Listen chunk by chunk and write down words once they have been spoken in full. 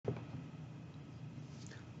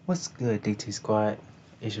What's good, DT Squad?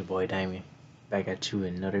 It's your boy Damien, back at you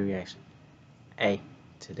with another reaction. Hey,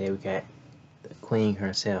 today we got the queen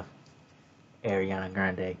herself, Ariana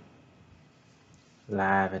Grande,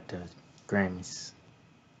 live at the Grammys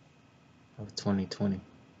of 2020.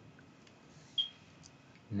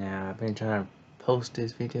 Now, I've been trying to post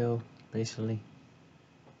this video, basically,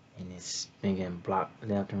 and it's been getting blocked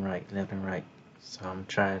left and right, left and right. So I'm gonna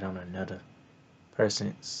try it on another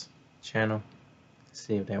person's channel,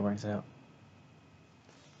 see if that works out.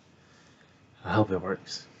 I hope it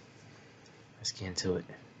works. Let's get into it.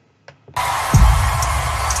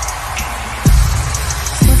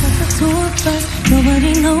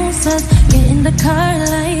 Nobody knows us. Get in the car,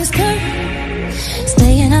 lights skirt.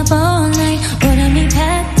 Staying up all night, order me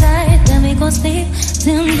pad thai, then we go sleep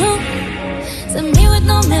till noon. To me with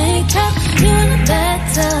no makeup, you in the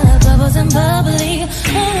bathtub, bubbles and bubbly.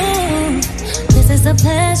 Ooh, this is a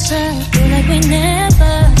pleasure, feel like we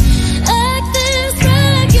never act this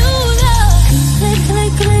regular. Click,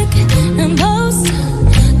 click, click, and post.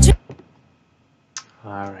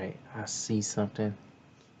 Alright, I see something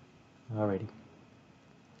already.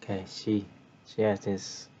 Okay, she has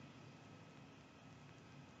this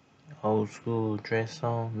old school dress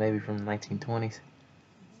on, maybe from the 1920s.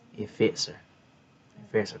 It fits her.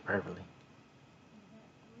 It fits her perfectly.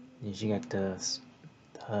 And she got the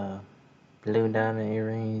blue diamond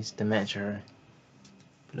earrings to match her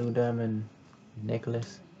blue diamond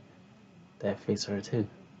necklace. That fits her too.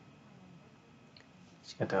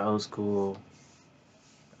 She got the old school,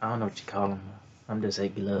 I don't know what you call them. I'm just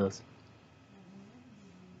saying gloves.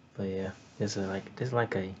 But yeah, this is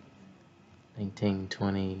like a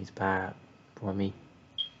 1920s vibe for me.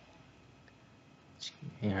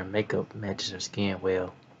 And her makeup matches her skin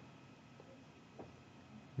well.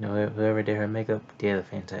 You know, whoever did her makeup did a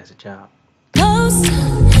fantastic job. Post,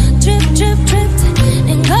 drip, drip, drip,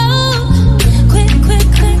 and go. Quick, quick,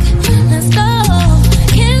 quick, let's go.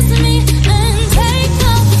 Kiss me and take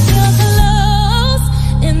off your clothes.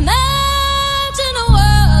 Imagine a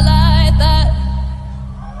world like that.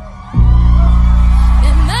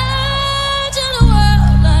 Imagine a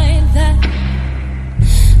world like that.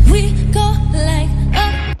 We go like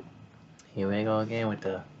up. Here we go again with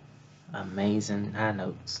the amazing high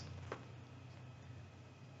notes.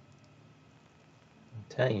 I'm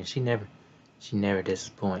telling you, she never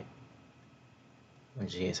disappoints when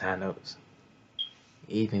she hits high notes.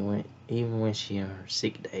 Even when she on her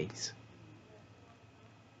sick days.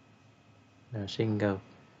 No, she can go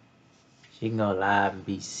live and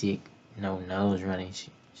be sick, nose running.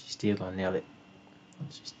 She still gonna nail it.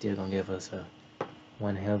 She's still gonna give us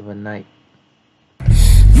one hell of a night.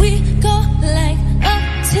 We go like up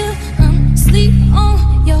till I'm sleep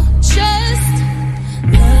on your chest.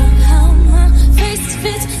 Love how my face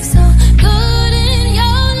fits so good in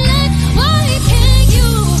your neck. Why can't you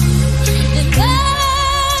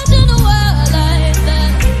imagine a world like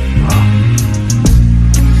that?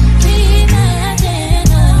 Imagine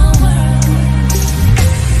a world.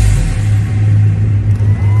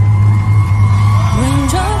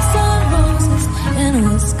 Raindrops on roses and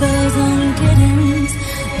whiskers on kittens.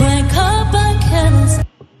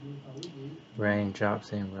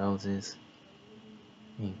 Raindrops and roses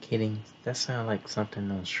and kiddings. That sounds like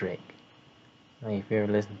something on Shrek. Like if you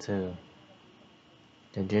ever listen to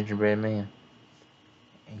the Gingerbread Man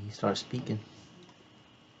and he starts speaking,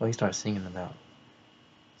 or he starts singing about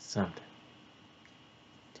something.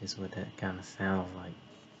 Just what that kind of sounds like.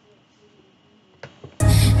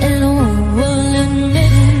 And woolen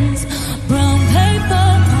mittens, brown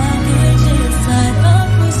paper packages tied up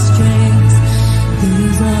with strings.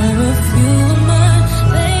 These are a few of my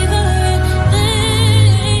favorite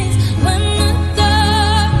things. When the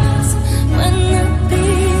darkness, when the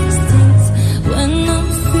distance, when I'm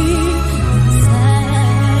feeling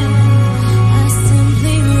sad, I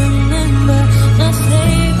simply remember my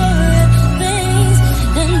favorite things,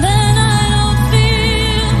 and then I don't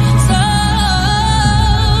feel so.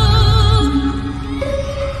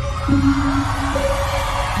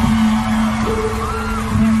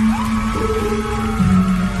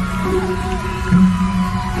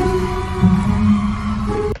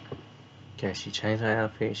 Okay, she changed her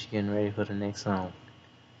outfit. She getting ready for the next song.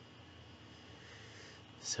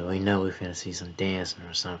 So we know we're finna see some dancing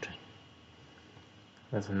or something.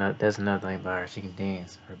 That's another thing about her. She can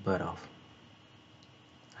dance her butt off.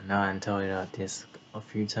 I know I done told you about this a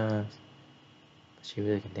few times, but she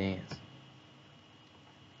really can dance.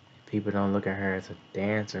 If people don't look at her as a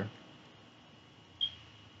dancer,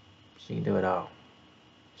 she can do it all.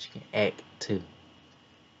 She can act too.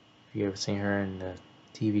 If you ever seen her in the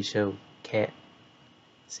TV show Cat,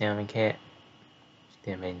 Sam and Cat,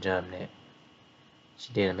 did an amazing job in that.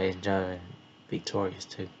 She did an amazing job in Victorious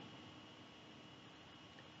too.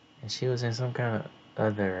 And she was in some kind of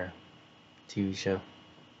other TV show.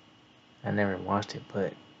 I never watched it,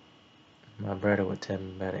 but my brother would tell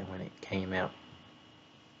me about it when it came out.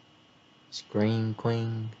 Scream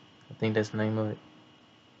Queen, I think that's the name of it.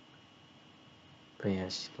 But yeah,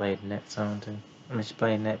 she played in that song too. She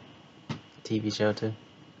played in that TV show too.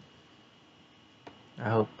 I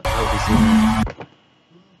hope we see her.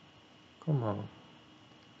 Come on.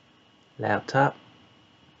 Laptop.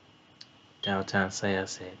 Downtown say I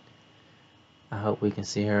said, I hope we can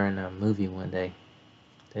see her in a movie one day.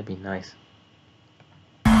 That'd be nice.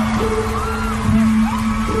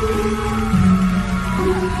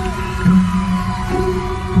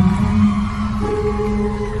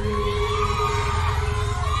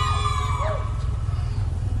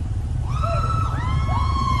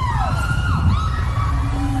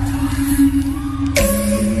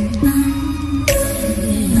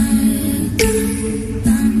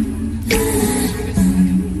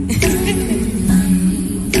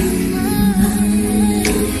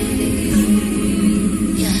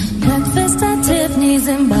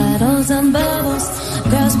 And bottles and bubbles,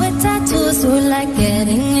 girls with tattoos who like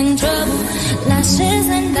getting in trouble, lashes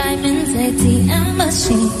and diamonds, ATM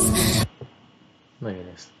machines. Look at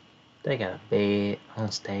this. They got a bed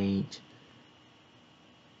on stage,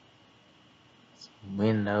 some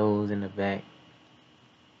windows in the back.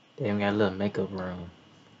 They even got a little makeup room.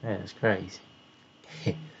 That is crazy.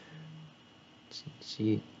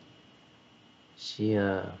 she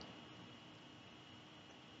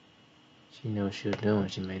knew what she was doing when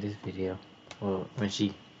she made this video, or when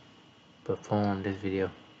she performed this video.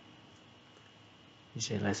 She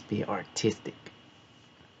said, let's be artistic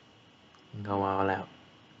and go all out.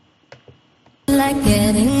 Like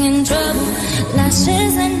getting in trouble,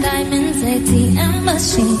 lashes and diamonds, ATM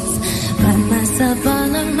machines. Buy myself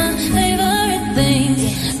all of my favorite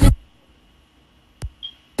things.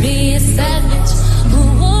 Be a savage, who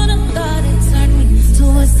would have thought it turned me to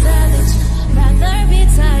a savage? Rather be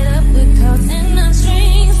tied up with coats and not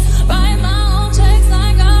strings. Write my own checks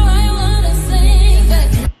like I write what I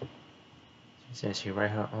sing. She said she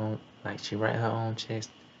write her own checks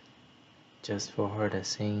just for her to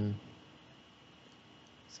sing.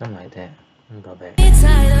 Something like that. Let me go back. Be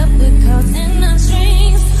tied up with coats and not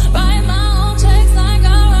strings. Write my own checks like I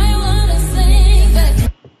write what I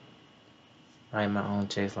sing. Write my own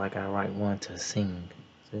checks like I write one to sing.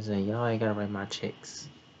 So she said, y'all ain't gotta write my checks.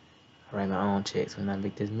 I write my own checks. When I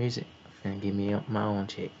make this music, I'm finna give me my own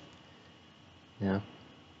check. You know?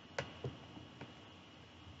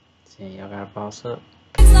 Saying y'all gotta boss up.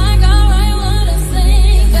 Like I write what I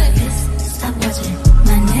sing. Stop watching.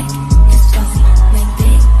 My neck is fuzzy. Make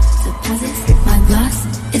big deposits. My gloss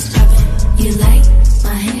is dropping. You like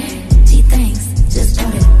my hair? Gee, thanks. Just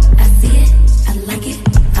bought it. I see it. I like it.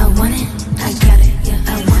 I want it. I got it. Yeah,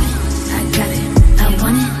 I want it. I got it. I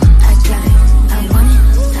want it. I got it. I want it.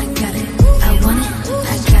 I got it. I want it.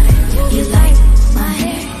 I got it. You like my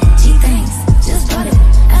hair? Gee, thanks. Just bought it.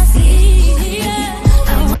 I see it. Yeah,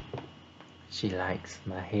 I want it. She likes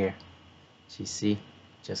my hair. She see,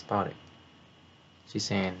 just bought it. She's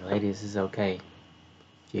saying, ladies, it's okay.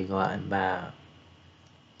 You go out and buy a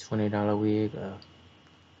 $20 wig, a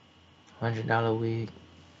 $100 wig,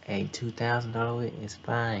 a $2,000 wig. It's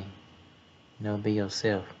fine. You know, be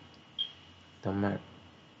yourself. Don't let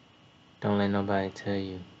nobody tell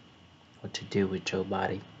you what to do with your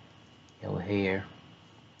body, your hair,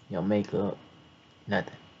 your makeup,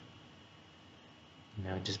 nothing. You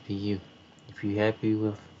know, just be you. If you happy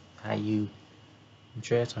with how you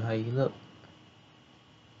dress or how you look,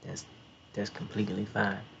 that's completely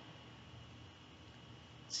fine.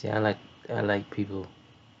 See, I like people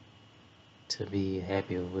to be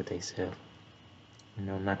happy with themselves. You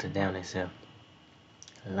know, not to down themselves.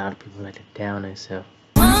 A lot of people like to down themselves,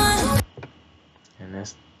 and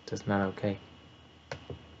that's not okay.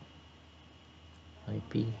 Like,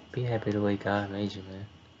 be happy the way God made you, man.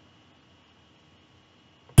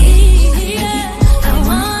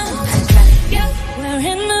 We're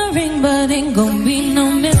in the ring, but ain't gon' be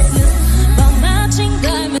no misses. By matching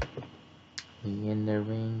diamonds. We in the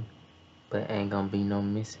ring, but ain't gonna be no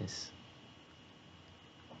misses.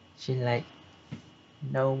 She like,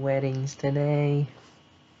 no weddings today.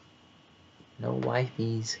 No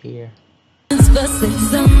wifeys here. For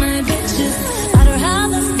six of my bitches, I'd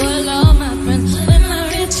rather spoil all my friends with my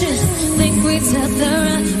riches. Think we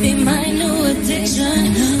tether, be my new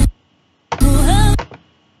addiction.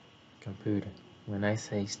 Computer, when I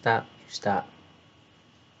say stop, you stop.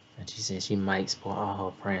 And she said she might spoil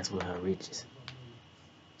all her friends with her riches.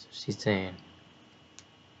 So she's saying,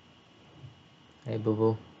 Hey, boo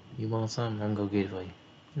boo, you want something? I'm gonna go get it for you.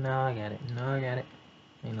 No, I got it. No, I got it.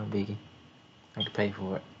 Ain't no biggie. I can pay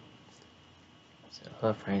for it. So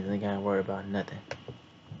her friends ain't gotta worry about nothing.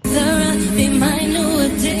 Be my new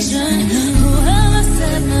addiction. Whoever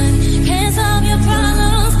said money can't solve your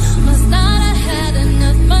problems must not have had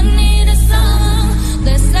enough money to solve.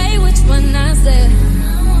 Let's say which one I said.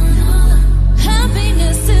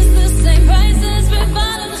 Happiness is the same price as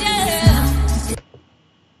bottoms, yeah.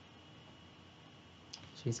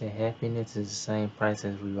 She said happiness is the same price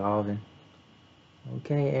as revolving.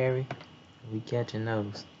 Okay, Ari, we catching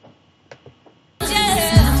those.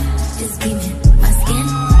 Yeah. It's beaming, my skin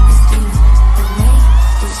is steaming. The light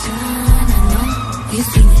is shine, I know you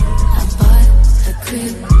seen it. I bought a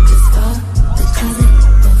crib just for the closet,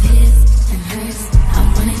 both his and hers. I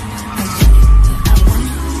want it, I got it. I want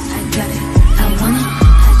it, I got it. I want it,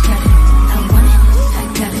 I got it. I want it, I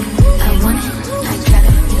got it. I want it, I got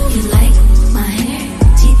it. You like my hair?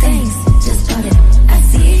 Gee, thanks, just bought it. I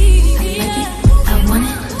see it, I like it. I want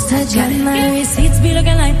it, I got it. My receipts be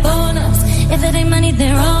looking like bonus. If it ain't money,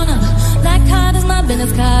 they're on them. Black card is my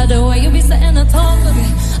business card. The way you be setting the tone for me.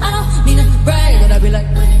 I don't need a brag, but I be like,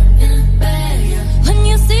 when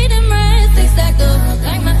you see them reds, they stack up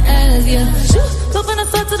like my ass, yeah. Shoot, open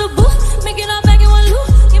us up to the booth. Make it all back in one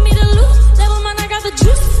loop. Give me the loot. Never mind, I got the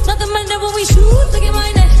juice. Nothing but never we shoot. Look at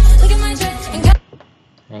my neck, look at my check.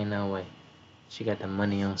 Ain't no way. She got the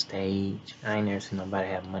money on stage. I ain't never seen nobody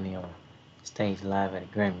have money on stage live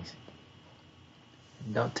at the Grammys.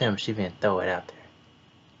 Don't tell me she been throw it out there.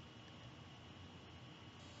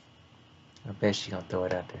 I bet she gonna throw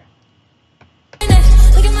it out there.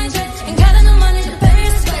 Look at my check and got the money to pay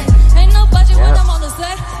respect. Ain't no budget when I'm on the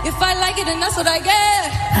set. If I like it, then that's what I get.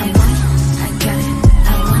 I want it, I got it.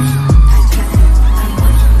 I want it, I got it. I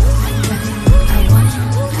want it, I got it. I want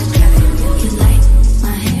it, I got it. You like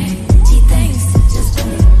my hair? Gee, thanks, just do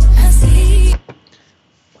it. I see.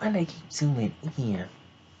 Why they keep zooming in?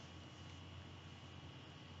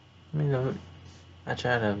 You know, I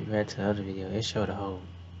tried to react to the other video. It showed the whole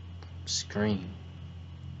screen.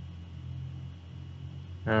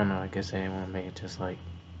 I don't know. I guess they didn't want to make it just like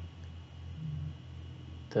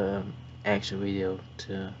the actual video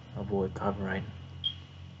to avoid copyright.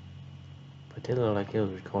 But they look like it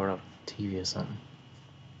was recorded off TV or something.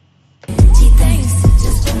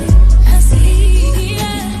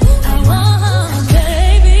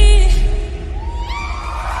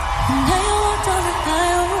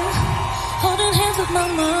 My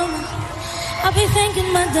mama, I be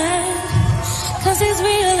thanking my dad, cause he's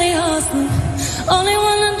really awesome. Only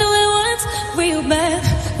wanna do it once, real bad,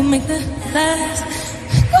 we'll make that last.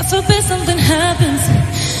 God forbid something happens,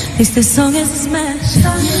 at least this song is a smash.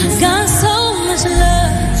 Got so much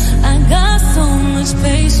love, I got so much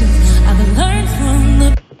patience, I've learned from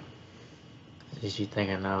the... Is she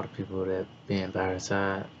thinking all the people that been by her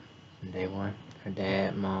side from day one? Her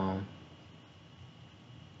dad, mom.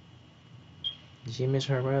 Did she miss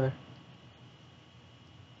her brother?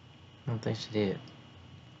 I don't think she did.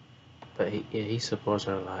 But he supports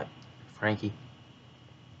her a lot. Frankie.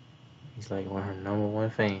 He's like one of her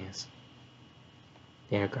 #1 fans.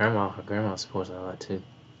 Yeah, her grandma supports her a lot too.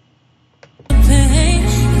 It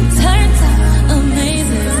turns out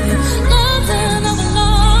amazing. Nothing of a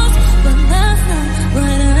loss, but that's not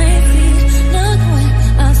what I see. Look what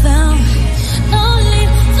I found. No need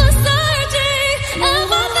for searching.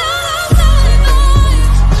 If I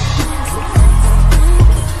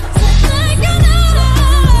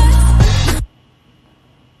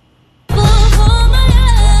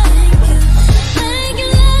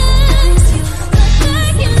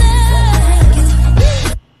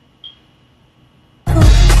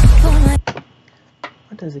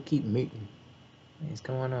What does it keep muting? What is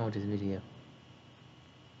going on with this video?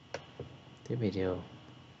 This video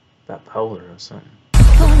bipolar or something.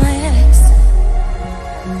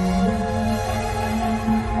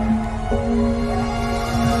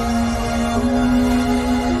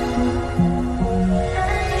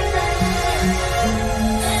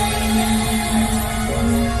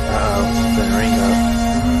 Uh-oh, the ring up.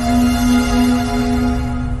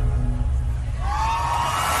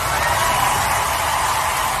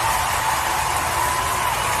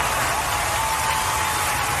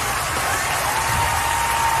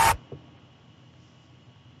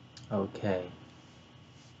 Okay,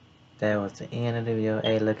 that was the end of the video.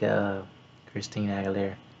 Hey, look at Christina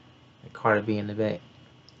Aguilera, and Cardi B in the back.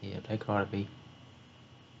 Yeah, that Cardi B.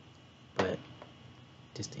 But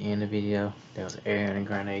just the end of the video. That was Ariana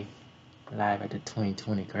Grande live at the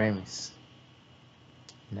 2020 Grammys.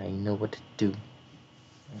 Now you know what to do.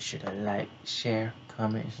 Make sure to like, share,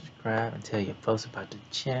 comment, and subscribe, and tell your folks about the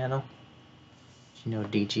channel. You know,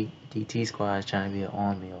 DT Squad is trying to be an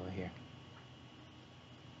army over here.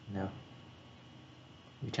 You know,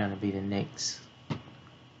 we're trying to be the next,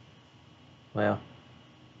 well,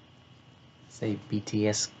 say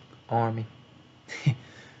BTS army.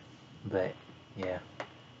 But yeah,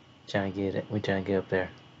 trying to get it. We're trying to get up there.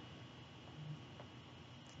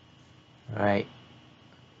 All right.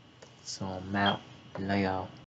 So I'm out. Lay y'all.